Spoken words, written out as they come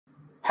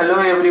Hello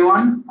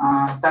everyone.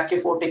 Thank you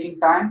for taking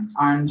time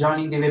and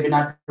joining the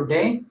webinar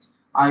today.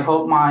 I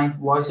hope my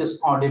voice is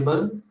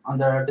audible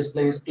and the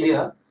display is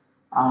clear.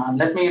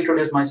 Let me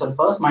introduce myself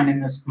first. My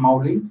name is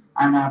Mauli.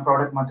 I'm a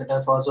product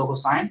marketer for Zoho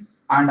Sign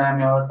and I'm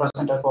your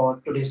presenter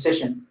for today's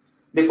session.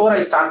 Before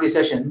I start the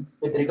session,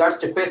 with regards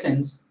to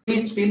questions,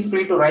 please feel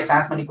free to raise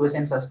as many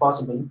questions as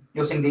possible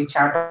using the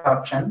chat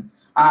option.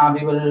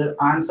 We will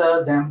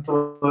answer them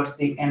towards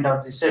the end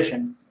of the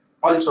session.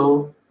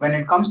 Also, when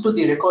it comes to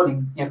the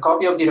recording, a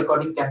copy of the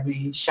recording can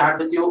be shared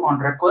with you on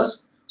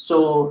request.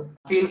 So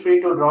feel free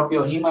to drop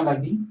your email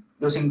ID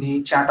using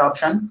the chat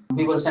option.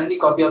 We will send the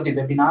copy of the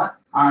webinar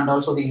and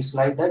also the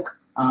slide deck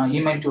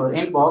email to your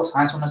inbox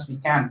as soon as we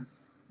can.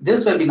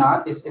 This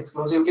webinar is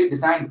exclusively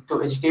designed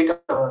to educate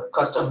our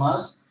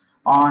customers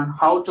on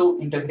how to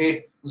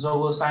integrate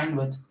Zoho Sign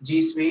with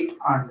G Suite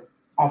and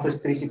Office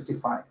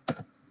 365.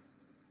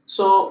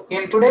 So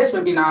in today's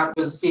webinar,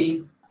 we'll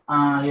see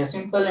a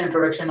simple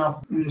introduction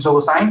of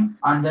Zoho Sign,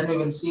 and then we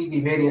will see the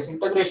various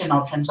integration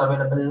options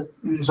available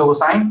in Zoho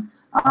Sign.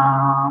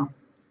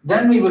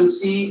 Then we will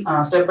see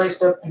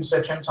step-by-step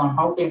instructions on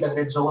how to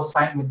integrate Zoho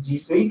Sign with G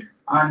Suite,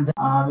 and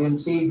then, we will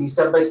see the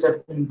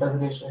step-by-step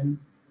integration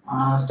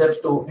steps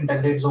to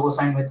integrate Zoho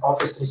Sign with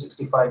Office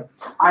 365.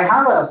 I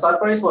have a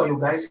surprise for you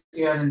guys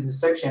here in this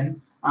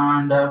section,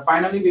 and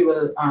finally we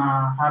will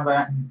have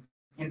an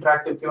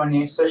interactive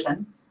Q&A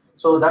session.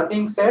 So that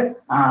being said,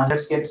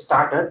 let's get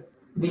started.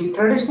 The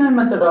traditional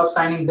method of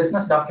signing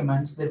business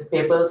documents with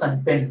papers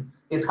and pen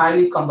is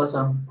highly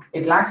cumbersome.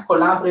 It lacks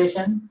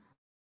collaboration,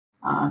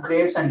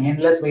 creates an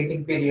endless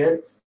waiting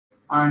period,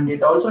 and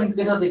it also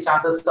increases the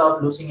chances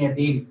of losing a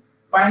deal.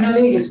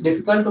 Finally, it's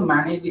difficult to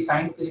manage the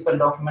signed physical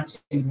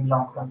documents in the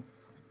long run.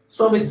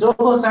 So with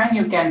Zoho Sign,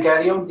 you can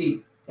carry out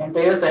the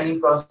entire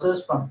signing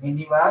process from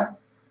anywhere,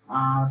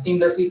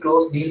 seamlessly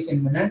close deals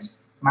in minutes,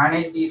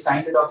 manage the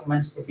signed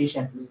documents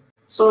efficiently.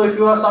 So if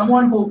you are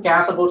someone who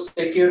cares about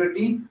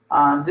security,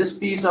 this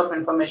piece of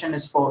information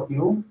is for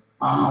you.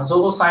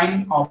 Zoho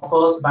Sign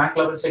offers bank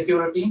level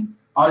security.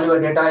 All your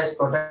data is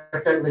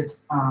protected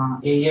with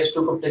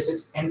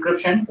AES-256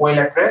 encryption while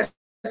at rest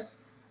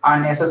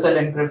and SSL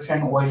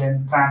encryption while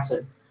in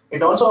transit.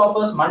 It also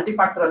offers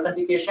multi-factor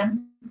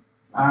authentication,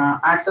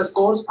 access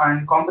codes,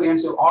 and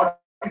comprehensive audit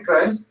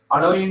trails,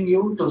 allowing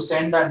you to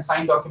send and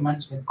sign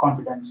documents with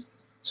confidence.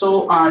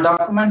 So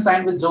documents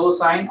signed with Zoho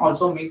Sign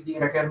also meet the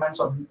requirements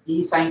of the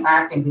e-Sign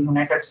Act in the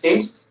United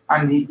States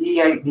and the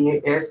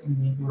EIDAS in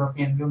the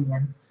European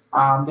Union,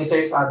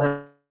 besides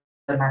other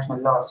national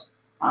laws.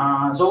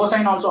 Zoho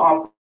Sign also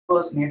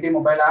offers native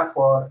mobile app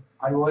for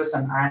iOS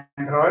and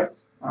Android.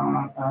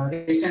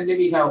 Recently,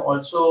 we have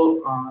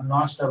also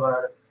launched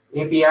our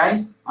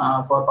APIs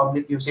for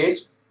public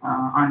usage,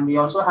 and we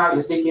also have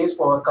SDKs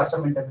for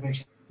custom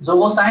integration.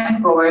 Zoho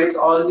Sign provides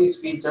all these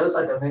features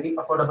at a very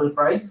affordable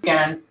price. You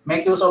can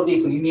make use of the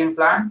freemium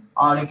plan,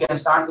 or you can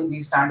start with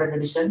the standard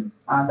edition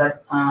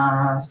that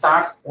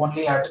starts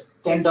only at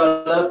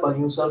 $10 per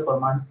user per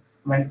month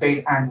when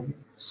paid annually.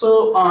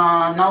 So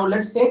now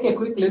let's take a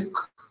quick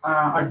look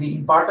at the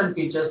important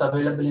features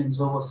available in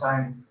Zoho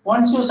Sign.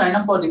 Once you sign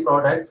up for the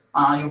product,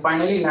 you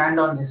finally land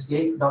on this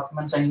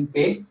document signing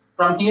page.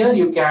 From here,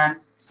 you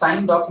can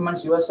sign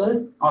documents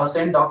yourself or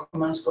send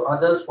documents to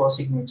others for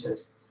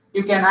signatures.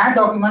 You can add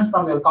documents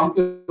from your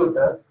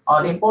computer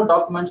or import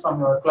documents from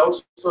your cloud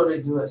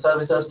storage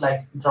services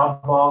like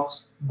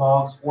Dropbox,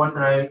 Box,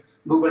 OneDrive,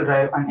 Google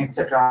Drive, and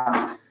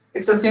etc.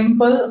 It's a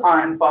simple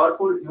and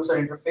powerful user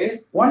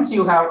interface. Once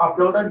you have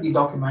uploaded the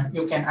document,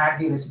 you can add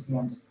the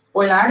recipients.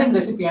 While adding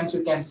recipients,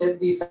 you can set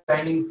the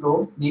signing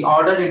flow, the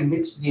order in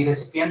which the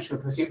recipient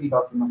should receive the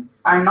document.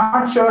 I'm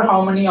not sure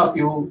how many of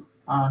you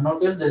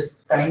noticed this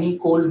tiny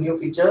cool new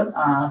feature,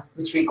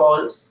 which we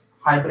call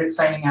hybrid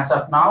signing as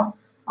of now.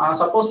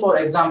 Suppose, for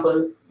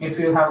example, if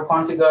you have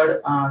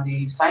configured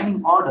the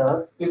signing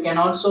order, you can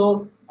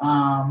also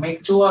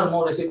make two or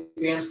more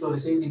recipients to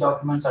receive the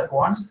documents at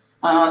once.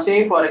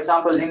 Say, for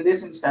example, in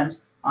this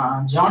instance,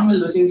 John will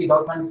receive the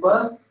document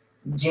first,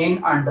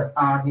 Jane and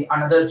the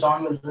another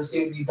John will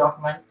receive the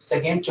document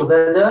second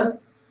together,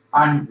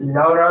 and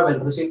Laura will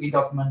receive the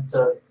document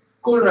third.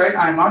 Cool, right?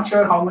 I'm not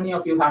sure how many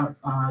of you have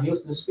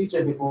used this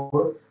feature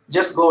before.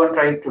 Just go and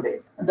try it today.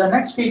 The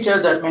next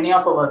feature that many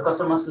of our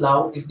customers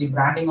love is the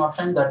branding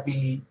option that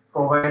we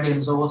provide in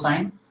Zoho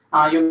Sign.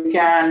 You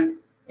can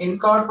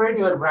incorporate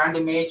your brand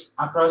image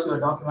across your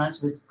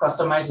documents with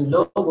customized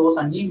logos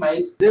and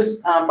emails. This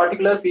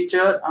particular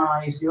feature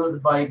is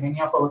used by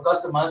many of our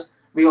customers.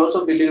 We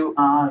also believe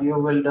you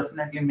will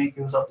definitely make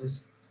use of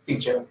this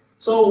feature.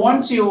 So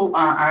once you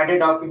add a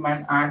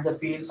document, add the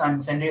fields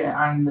and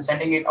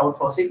sending it out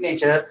for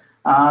signature,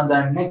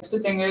 the next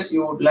thing is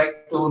you would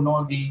like to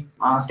know the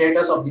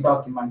status of the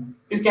document.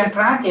 You can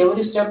track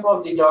every step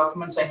of the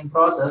document signing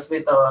process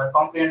with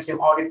comprehensive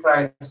audit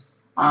trails.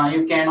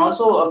 You can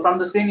also, from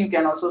the screen, you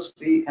can also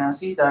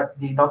see that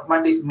the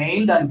document is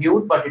mailed and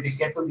viewed, but it is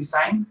yet to be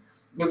signed.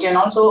 You can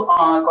also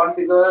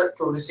configure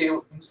to receive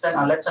instant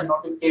alerts and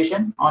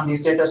notification on the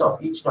status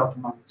of each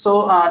document.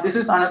 So this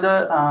is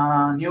another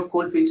new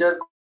cool feature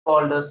called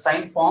called as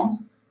sign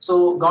forms.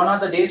 So gone are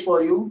the days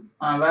for you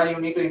where you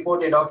need to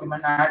import a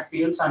document, add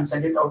fields, and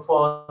send it out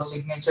for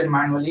signature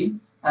manually.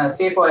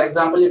 Say, for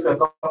example, if your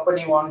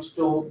company wants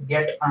to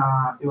get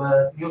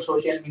your new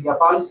social media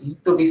policy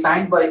to be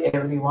signed by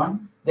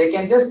everyone, they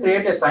can just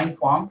create a sign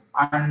form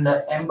and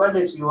embed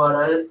its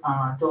URL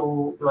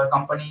to your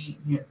company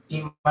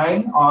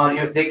email, or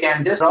they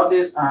can just drop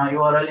this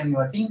URL in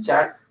your team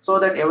chat so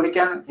that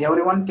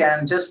everyone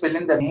can just fill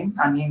in the name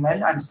and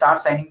email and start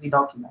signing the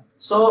document.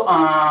 So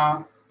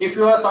if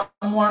you are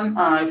someone,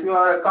 if you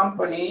are a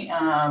company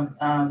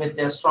with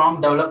a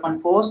strong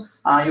development force,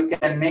 you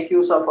can make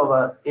use of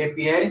our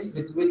APIs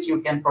with which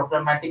you can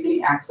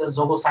programmatically access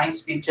Zoho Signs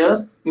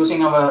features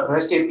using our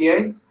REST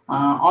APIs.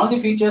 All the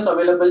features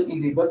available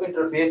in the web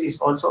interface is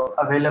also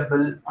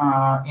available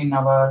in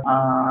our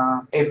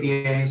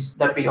APIs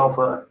that we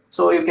offer.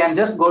 So you can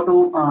just go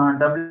to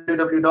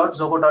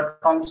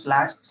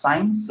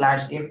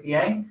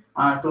www.zoho.com/sign/API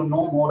to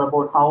know more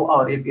about how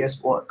our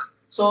APIs work.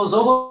 So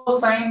Zoho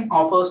Sign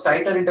offers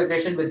tighter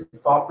integration with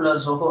popular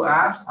Zoho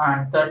apps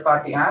and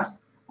third-party apps.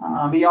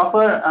 We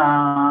offer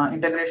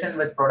integration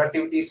with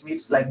productivity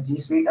suites like G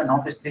Suite and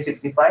Office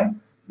 365.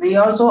 We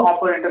also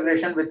offer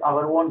integration with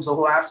our own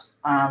Zoho apps,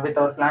 with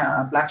our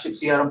flagship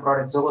CRM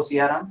product, Zoho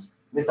CRM,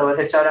 with our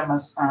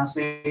HRMS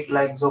suite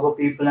like Zoho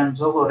People and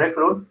Zoho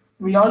Recruit.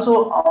 We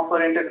also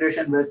offer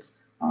integration with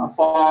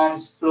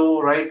Forms,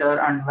 Flow, Writer,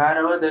 and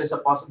wherever there is a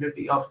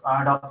possibility of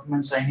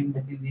document signing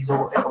within the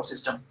Zoho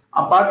ecosystem.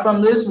 Apart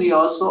from this, we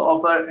also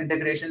offer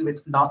integration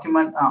with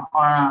document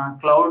on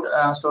cloud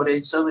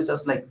storage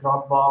services like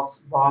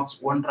Dropbox, Box,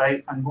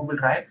 OneDrive, and Google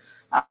Drive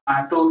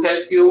to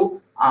help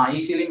you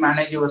easily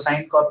manage your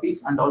signed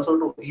copies and also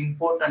to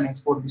import and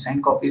export the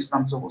signed copies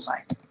from Zoho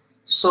Sign.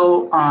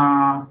 So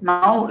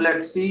now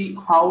let's see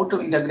how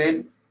to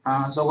integrate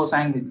Zoho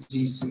Sign with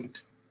G Suite.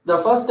 The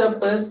first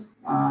step is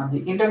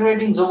the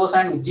integrating Zoho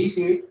Sign with G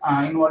Suite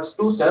involves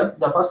two steps.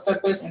 The first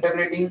step is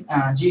integrating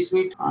G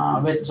Suite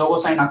with Zoho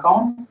Sign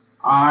account,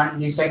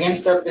 and the second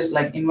step is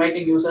like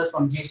inviting users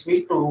from G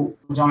Suite to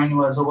join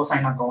your Zoho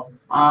Sign account.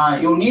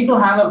 You need to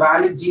have a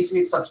valid G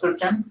Suite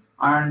subscription,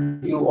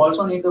 and you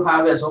also need to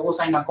have a Zoho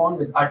Sign account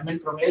with admin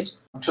privilege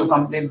to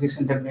complete this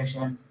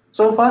integration.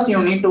 So first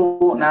you need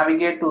to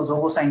navigate to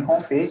Zoho Sign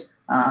homepage,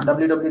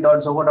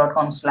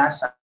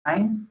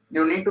 www.zoho.com/sign.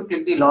 You need to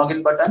click the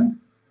login button,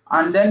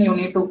 and then you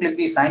need to click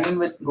the sign in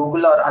with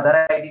Google or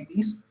other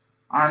IDPs,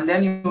 and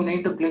then you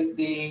need to click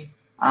the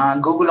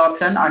Google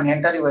option and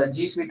enter your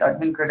G Suite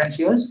admin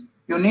credentials.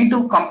 You need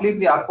to complete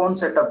the account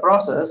setup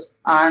process,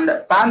 and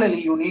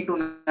parallelly you need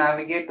to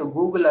navigate to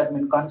Google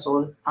admin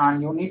console,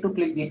 and you need to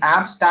click the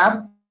apps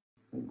tab.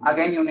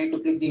 Again, you need to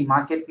click the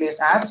marketplace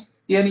apps.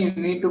 Here you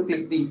need to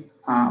click the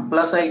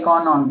plus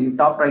icon on the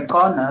top right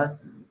corner,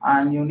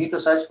 and you need to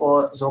search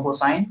for Zoho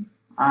Sign,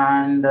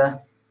 and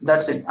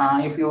that's it.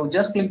 If you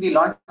just click the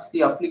launch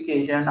the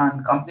application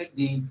and complete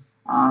the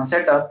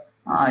setup,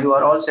 you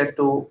are all set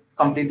to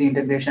complete the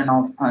integration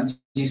of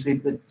G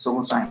Suite with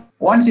Zoho Sign.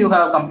 Once you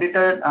have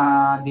completed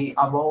the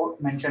above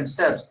mentioned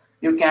steps,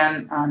 you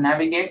can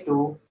navigate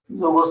to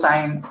Zoho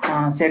Sign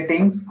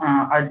settings,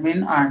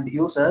 admin, and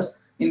users.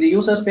 In the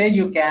users page,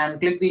 you can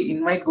click the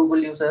invite Google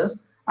users,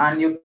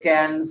 and you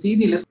can see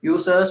the list of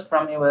users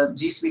from your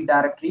G Suite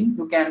directory.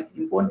 You can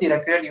import the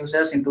required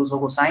users into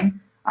Zoho Sign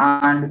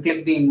and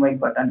click the invite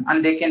button,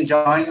 and they can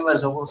join your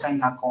Zoho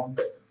Sign account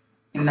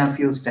in a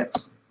few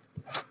steps.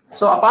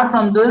 So apart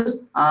from this,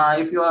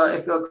 if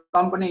your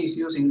company is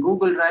using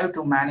Google Drive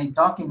to manage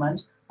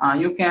documents,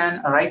 you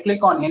can right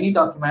click on any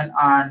document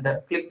and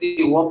click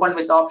the open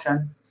with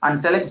option and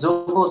select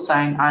Zoho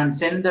Sign and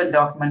send the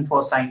document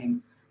for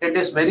signing. It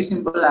is very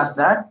simple as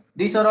that.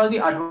 These are all the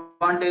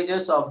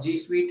advantages of G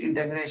Suite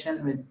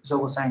integration with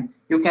Zoho Sign.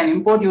 You can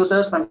import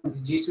users from the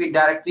G Suite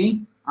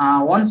directory.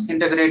 Once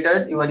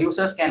integrated, your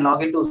users can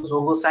log into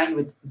Zoho Sign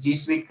with G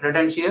Suite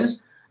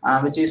credentials,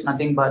 which is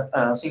nothing but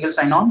single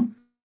sign-on.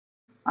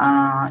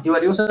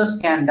 Your users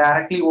can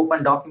directly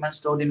open documents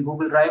stored in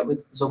Google Drive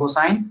with Zoho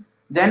Sign.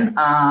 Then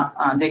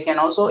they can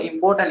also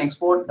import and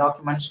export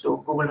documents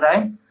to Google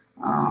Drive.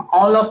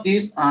 All of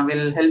these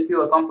will help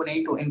your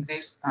company to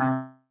increase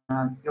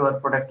your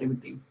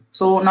productivity.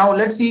 So now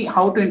let's see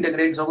how to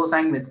integrate Zoho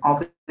Sign with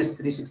Office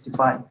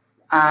 365.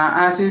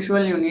 As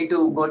usual, you need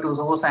to go to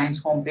Zoho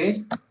Sign's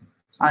homepage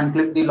and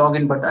click the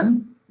login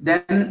button.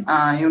 Then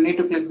you need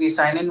to click the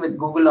sign in with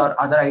Google or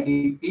other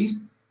IDPs,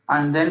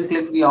 and then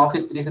click the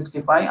Office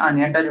 365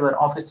 and enter your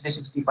Office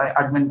 365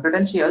 admin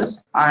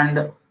credentials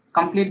and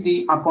complete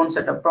the account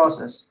setup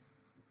process.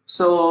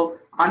 So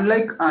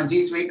unlike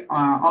G Suite,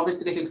 Office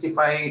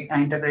 365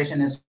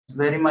 integration is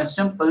very much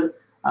simple.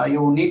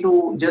 You need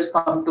to just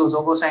come to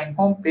Zoho Sign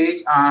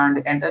homepage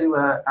and enter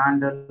your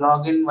and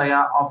log in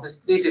via Office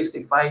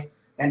 365.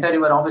 Enter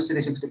your Office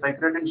 365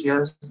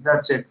 credentials.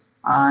 That's it.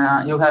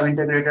 You have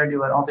integrated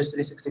your Office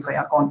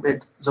 365 account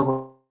with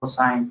Zoho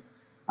Sign.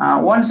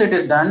 Once it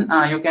is done,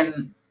 you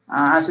can,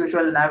 as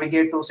usual,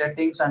 navigate to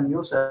settings and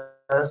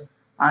users,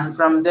 and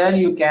from there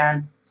you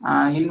can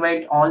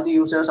invite all the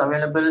users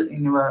available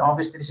in your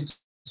Office 365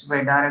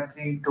 365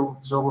 directory to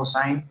Zoho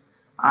Sign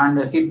and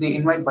hit the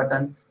invite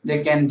button,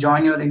 they can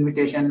join your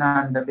invitation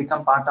and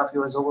become part of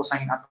your Zoho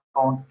Sign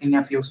account in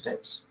a few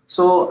steps.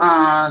 So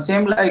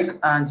same like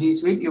G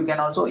Suite, you can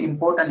also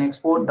import and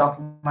export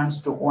documents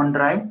to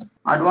OneDrive.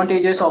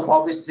 Advantages of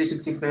Office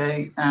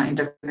 365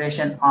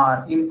 integration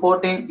are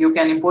importing. You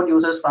can import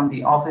users from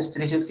the Office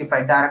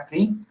 365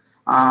 directory.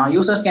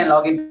 Users can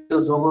log into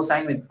Zoho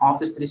Sign with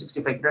Office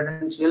 365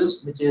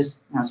 credentials, which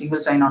is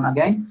single sign-on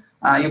again.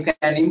 You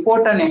can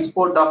import and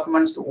export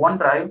documents to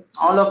OneDrive.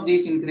 All of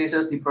these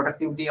increases the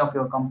productivity of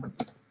your company.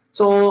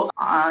 So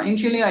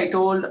initially I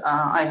told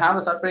I have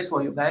a surprise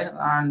for you guys,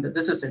 and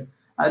this is it.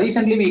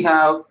 Recently we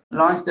have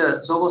launched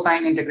the Zoho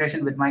Sign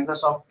integration with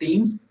Microsoft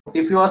Teams.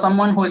 If you are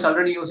someone who is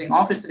already using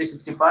Office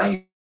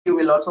 365, you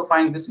will also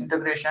find this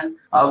integration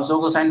of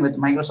Zoho Sign with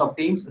Microsoft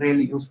Teams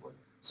really useful.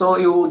 So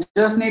you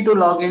just need to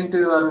log into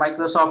your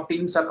Microsoft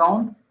Teams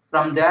account.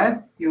 From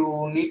there,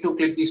 you need to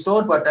click the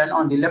store button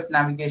on the left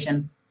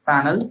navigation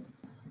panel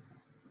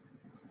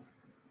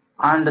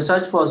and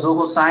search for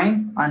Zoho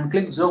Sign and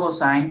click Zoho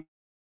Sign.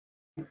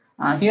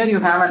 Here you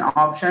have an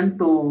option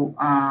to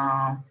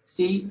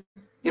see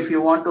if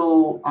you want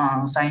to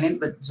sign in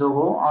with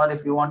Zoho or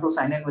if you want to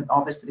sign in with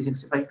Office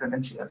 365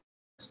 credentials.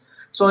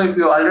 So if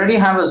you already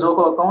have a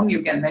Zoho account,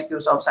 you can make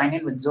use of sign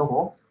in with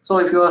Zoho. So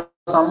if you are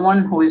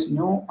someone who is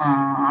new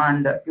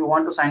and you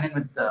want to sign in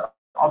with the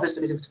Office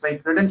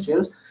 365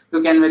 credentials,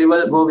 you can very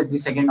well go with the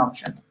second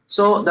option.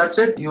 So that's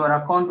it. Your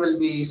account will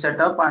be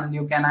set up and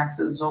you can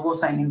access Zoho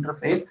Sign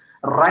interface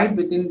right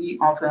within the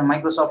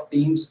Microsoft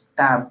Teams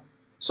tab.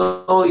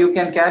 So you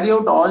can carry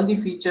out all the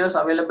features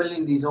available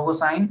in the Zoho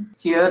Sign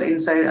here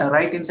inside,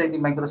 right inside the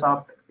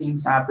Microsoft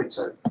Teams app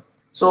itself.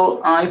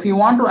 So if you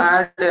want to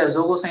add a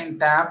Zoho Sign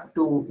tab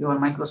to your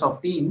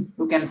Microsoft Teams,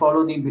 you can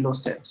follow the below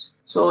steps.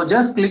 So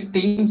just click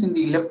Teams in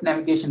the left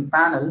navigation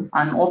panel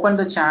and open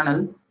the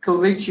channel to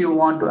which you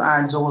want to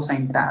add Zoho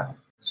Sign tab.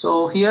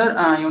 So here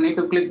you need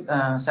to click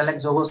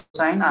select Zoho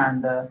Sign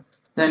and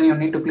then you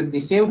need to click the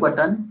save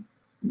button.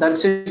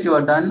 That's it, you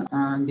are done.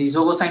 The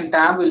Zoho Sign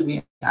tab will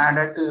be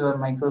added to your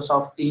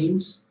Microsoft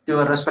Teams, to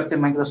your respective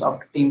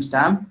Microsoft Teams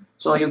tab.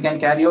 So you can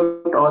carry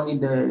out all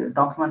the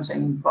document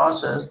signing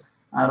process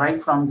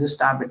right from this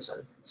tab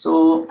itself.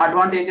 So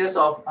advantages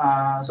of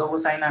Zoho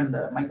Sign and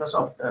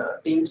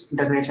Microsoft Teams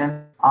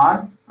integration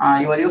are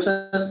your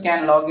users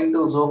can log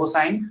into Zoho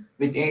Sign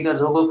with either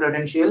Zoho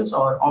credentials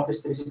or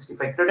Office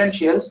 365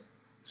 credentials.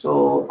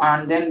 So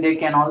and then they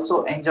can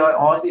also enjoy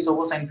all the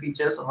Zoho Sign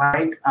features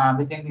right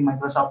within the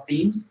Microsoft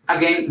Teams.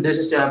 Again, this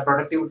is a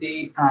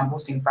productivity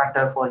boosting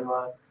factor for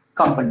your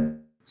company.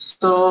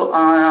 So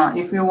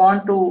if you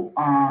want to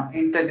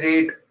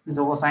integrate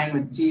Zoho Sign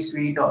with G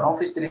Suite or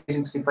Office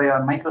 365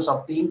 or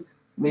Microsoft Teams,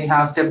 we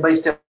have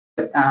step-by-step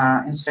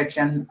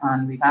instruction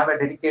and we have a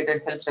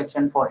dedicated help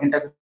section for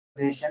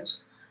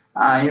integrations.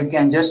 You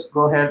can just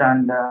go ahead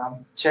and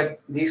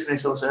check these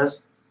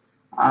resources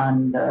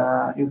and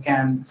you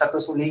can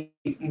successfully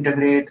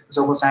integrate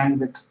Zoho Sign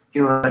with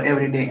your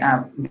everyday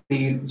app,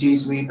 be it G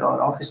Suite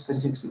or Office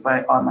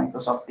 365 or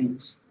Microsoft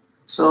Teams.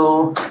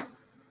 So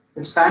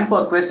it's time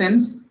for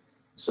questions.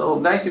 So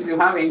guys, if you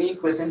have any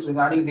questions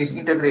regarding this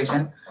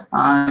integration,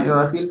 you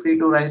are feel free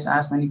to raise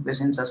as many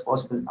questions as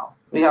possible now.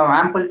 We have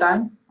ample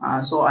time,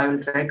 so I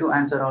will try to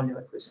answer all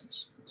your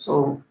questions.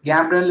 So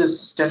Gabriel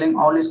is telling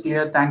all is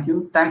clear. Thank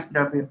you. Thanks,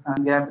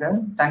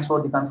 Gabriel. Thanks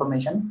for the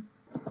confirmation.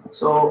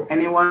 So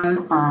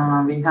anyone,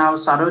 we have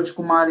Saroj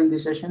Kumar in the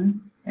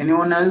session.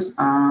 Anyone else?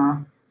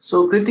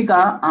 So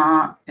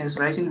Kritika is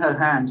raising her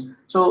hands.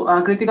 So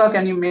Kritika,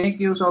 can you make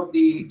use of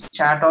the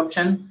chat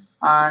option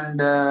and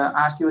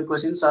ask your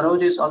question?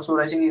 Saroj is also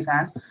raising his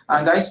hand.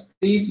 Guys,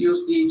 please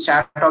use the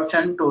chat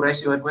option to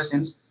raise your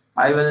questions.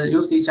 I will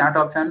use the chat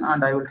option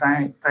and I will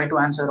try to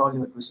answer all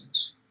your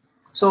questions.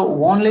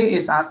 So only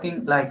is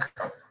asking like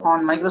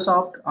on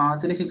Microsoft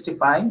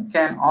 365,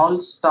 can all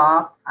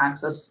staff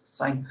access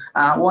sign?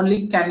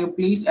 Only, can you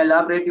please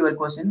elaborate your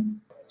question?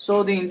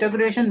 So the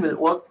integration will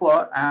work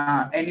for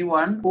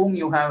anyone whom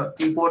you have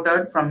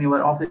imported from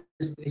your Office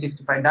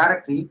 365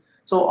 directory.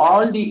 So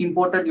all the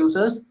imported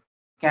users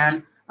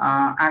can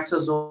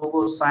access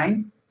Zoho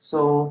Sign.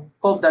 So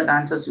hope that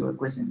answers your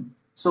question.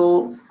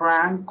 So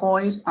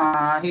Francois,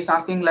 he's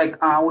asking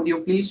like, would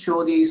you please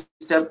show the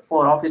step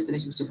for Office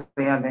 365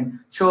 again?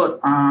 Sure,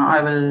 I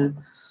will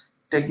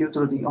take you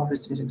through the Office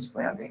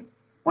 365 again.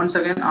 Once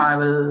again, I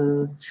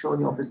will show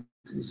the Office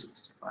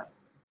 365.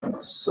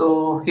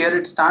 So here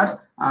it starts.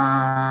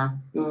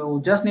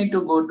 You just need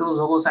to go to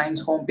Zoho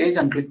Sign's homepage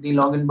and click the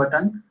login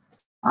button.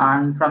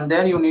 And from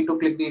there, you need to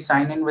click the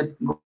sign in with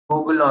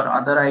Google or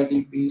other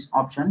IDPs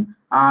option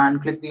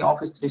and click the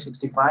Office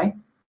 365.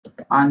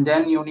 And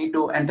then you need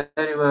to enter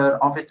your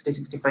Office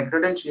 365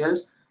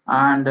 credentials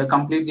and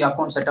complete the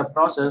account setup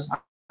process.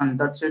 And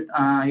that's it.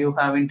 You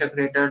have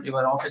integrated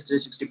your Office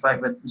 365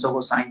 with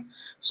Zoho Sign.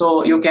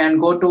 So you can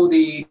go to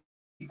the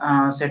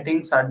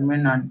settings,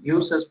 admin, and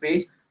users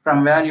page,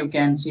 from where you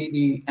can see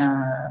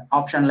the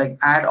option like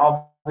add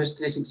Office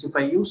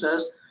 365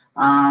 users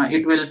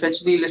It will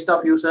fetch the list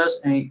of users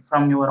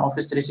from your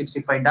Office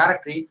 365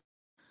 directory.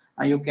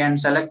 You can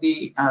select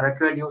the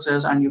required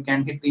users and you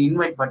can hit the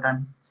invite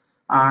button,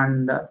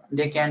 and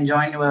they can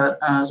join your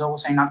Zoho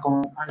Sign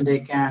account and they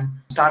can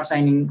start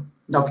signing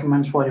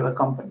documents for your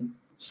company.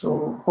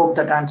 So hope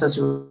that answers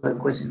your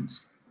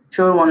questions.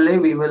 Sure, only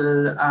we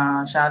will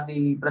share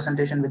the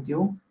presentation with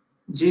you.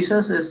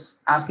 Jesus is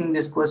asking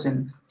this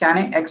question: can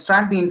I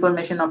extract the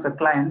information of a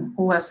client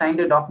who has signed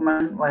a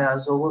document via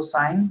Zoho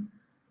Sign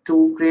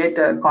to create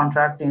a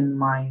contract in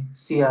my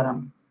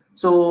CRM?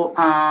 So,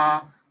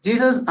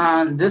 Jesus,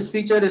 this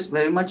feature is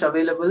very much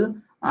available,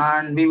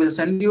 and we will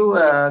send you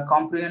a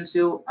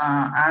comprehensive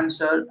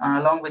answer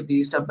along with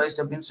the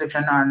step-by-step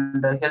instruction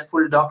and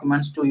helpful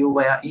documents to you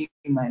via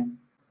email.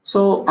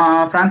 So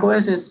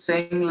Francois is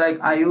saying like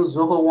I use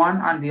Zoho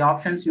One and the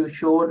options you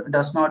showed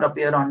does not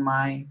appear on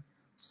my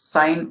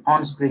sign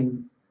on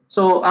screen.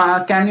 So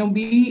can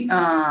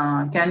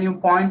you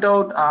point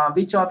out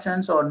which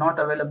options are not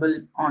available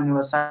on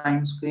your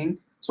sign screen?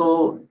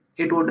 So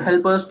it would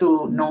help us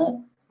to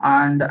know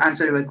and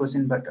answer your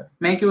question better.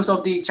 Make use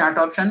of the chat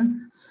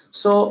option.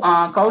 So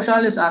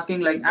Kaushal is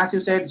asking like, as you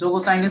said, Zoho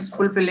Sign is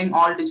fulfilling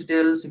all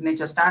digital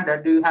signature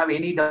standard. Do you have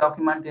any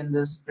document in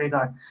this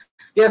regard?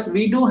 Yes,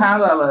 we do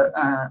have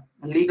our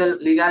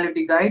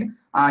legality guide.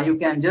 You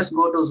can just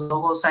go to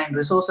Zoho Sign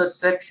resources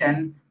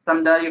section.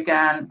 From there, you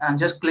can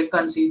just click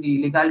and see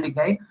the legality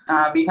guide.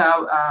 We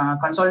have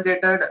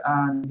consolidated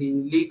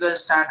the legal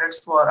standards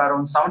for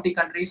around 70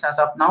 countries as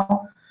of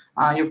now.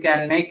 You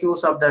can make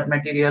use of that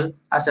material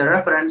as a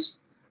reference,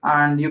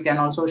 and you can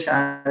also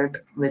share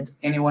it with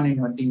anyone in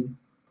your team.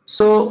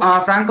 So,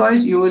 Francois,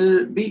 you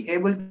will be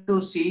able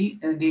to see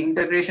the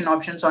integration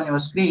options on your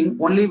screen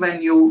only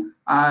when you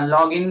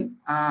log in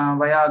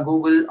via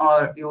Google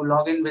or you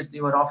log in with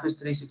your Office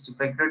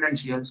 365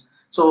 credentials.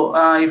 So,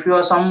 if you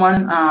are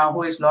someone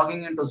who is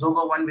logging into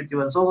Zoho One with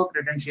your Zoho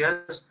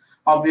credentials,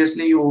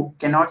 obviously you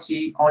cannot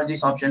see all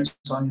these options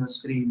on your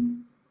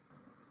screen.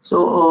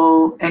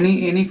 So,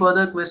 any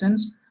further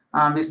questions?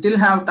 We still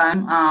have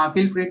time.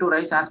 Feel free to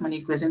raise as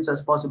many questions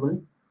as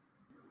possible.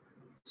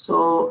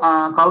 So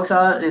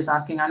Kausha is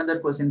asking another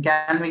question: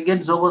 can we get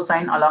Zoho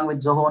Sign along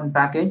with Zoho One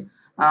package?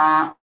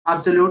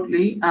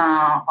 Absolutely.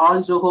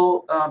 All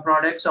Zoho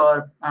products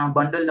are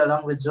bundled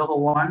along with Zoho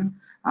One.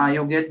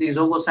 You get the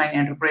Zoho Sign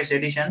Enterprise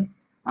Edition.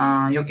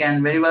 You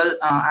can very well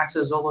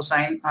access Zoho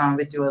Sign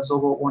with your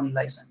Zoho One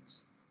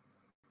license.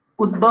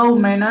 Udbhav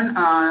Menon,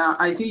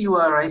 I see you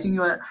are raising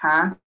your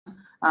hand.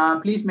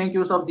 Please make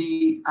use of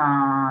the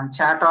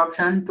chat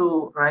option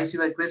to raise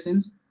your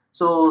questions.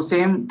 So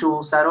same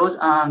to Saroj.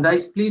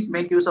 Guys, please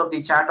make use of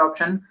the chat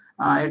option.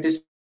 It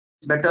is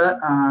better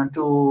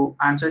to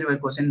answer your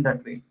question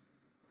that way.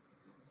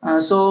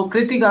 So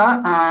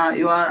Kritika,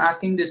 you are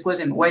asking this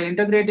question. While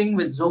integrating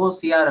with Zoho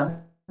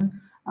CRM,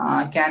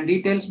 can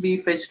details be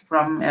fetched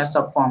from a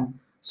subform?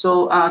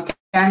 So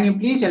can you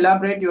please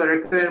elaborate your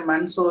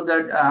requirements so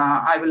that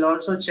I will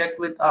also check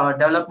with our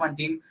development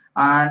team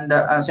and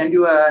send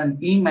you an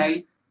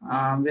email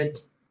with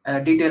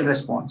a detailed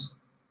response.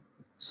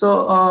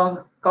 So,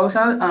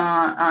 Kaushal,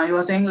 you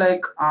were saying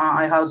like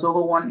I have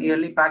Zoho One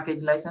yearly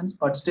package license,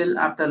 but still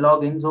after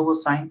login, Zoho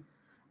Sign,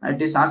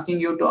 it is asking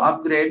you to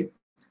upgrade.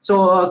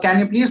 So, can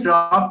you please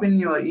drop in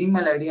your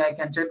email ID? I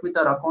can check with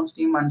our accounts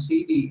team and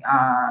see the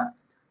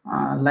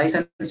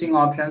licensing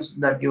options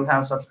that you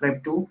have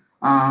subscribed to.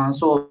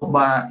 So,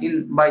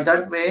 by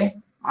that way,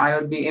 I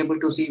would be able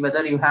to see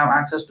whether you have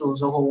access to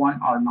Zoho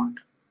One or not.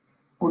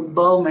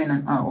 Udbhav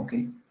Menon.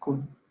 Okay, cool.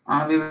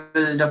 We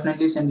will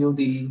definitely send you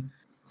the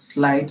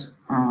slides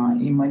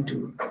email to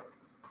you.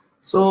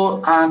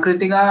 So,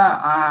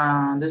 Kritika,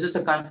 this is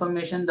a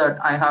confirmation that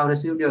I have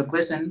received your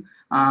question.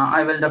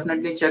 I will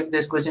definitely check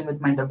this question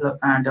with my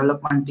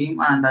development team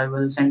and I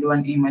will send you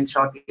an email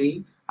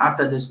shortly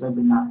after this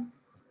webinar.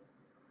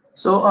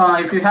 So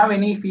if you have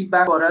any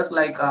feedback for us,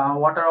 like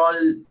what are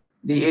all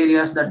the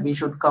areas that we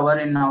should cover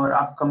in our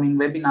upcoming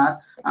webinars,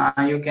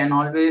 you can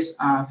always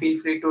feel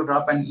free to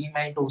drop an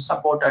email to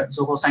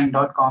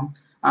support@zohosign.com.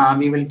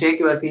 We will take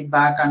your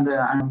feedback and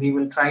we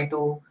will try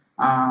to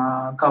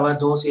cover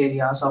those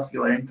areas of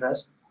your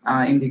interest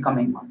in the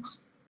coming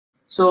months.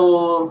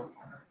 So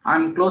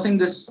I'm closing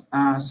this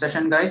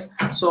session, guys.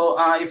 So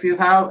if you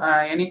have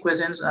any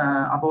questions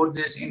about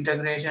these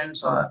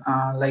integrations or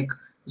like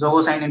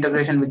Zoho Sign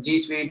integration with G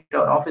Suite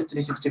or Office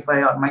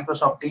 365 or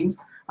Microsoft Teams,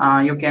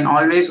 you can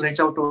always reach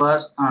out to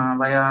us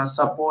via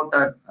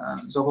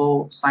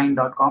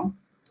support@zohosign.com.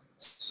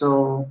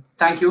 So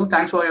thank you.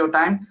 Thanks for your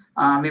time.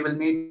 We will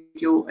meet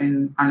you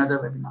in another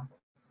webinar.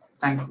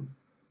 Thank you.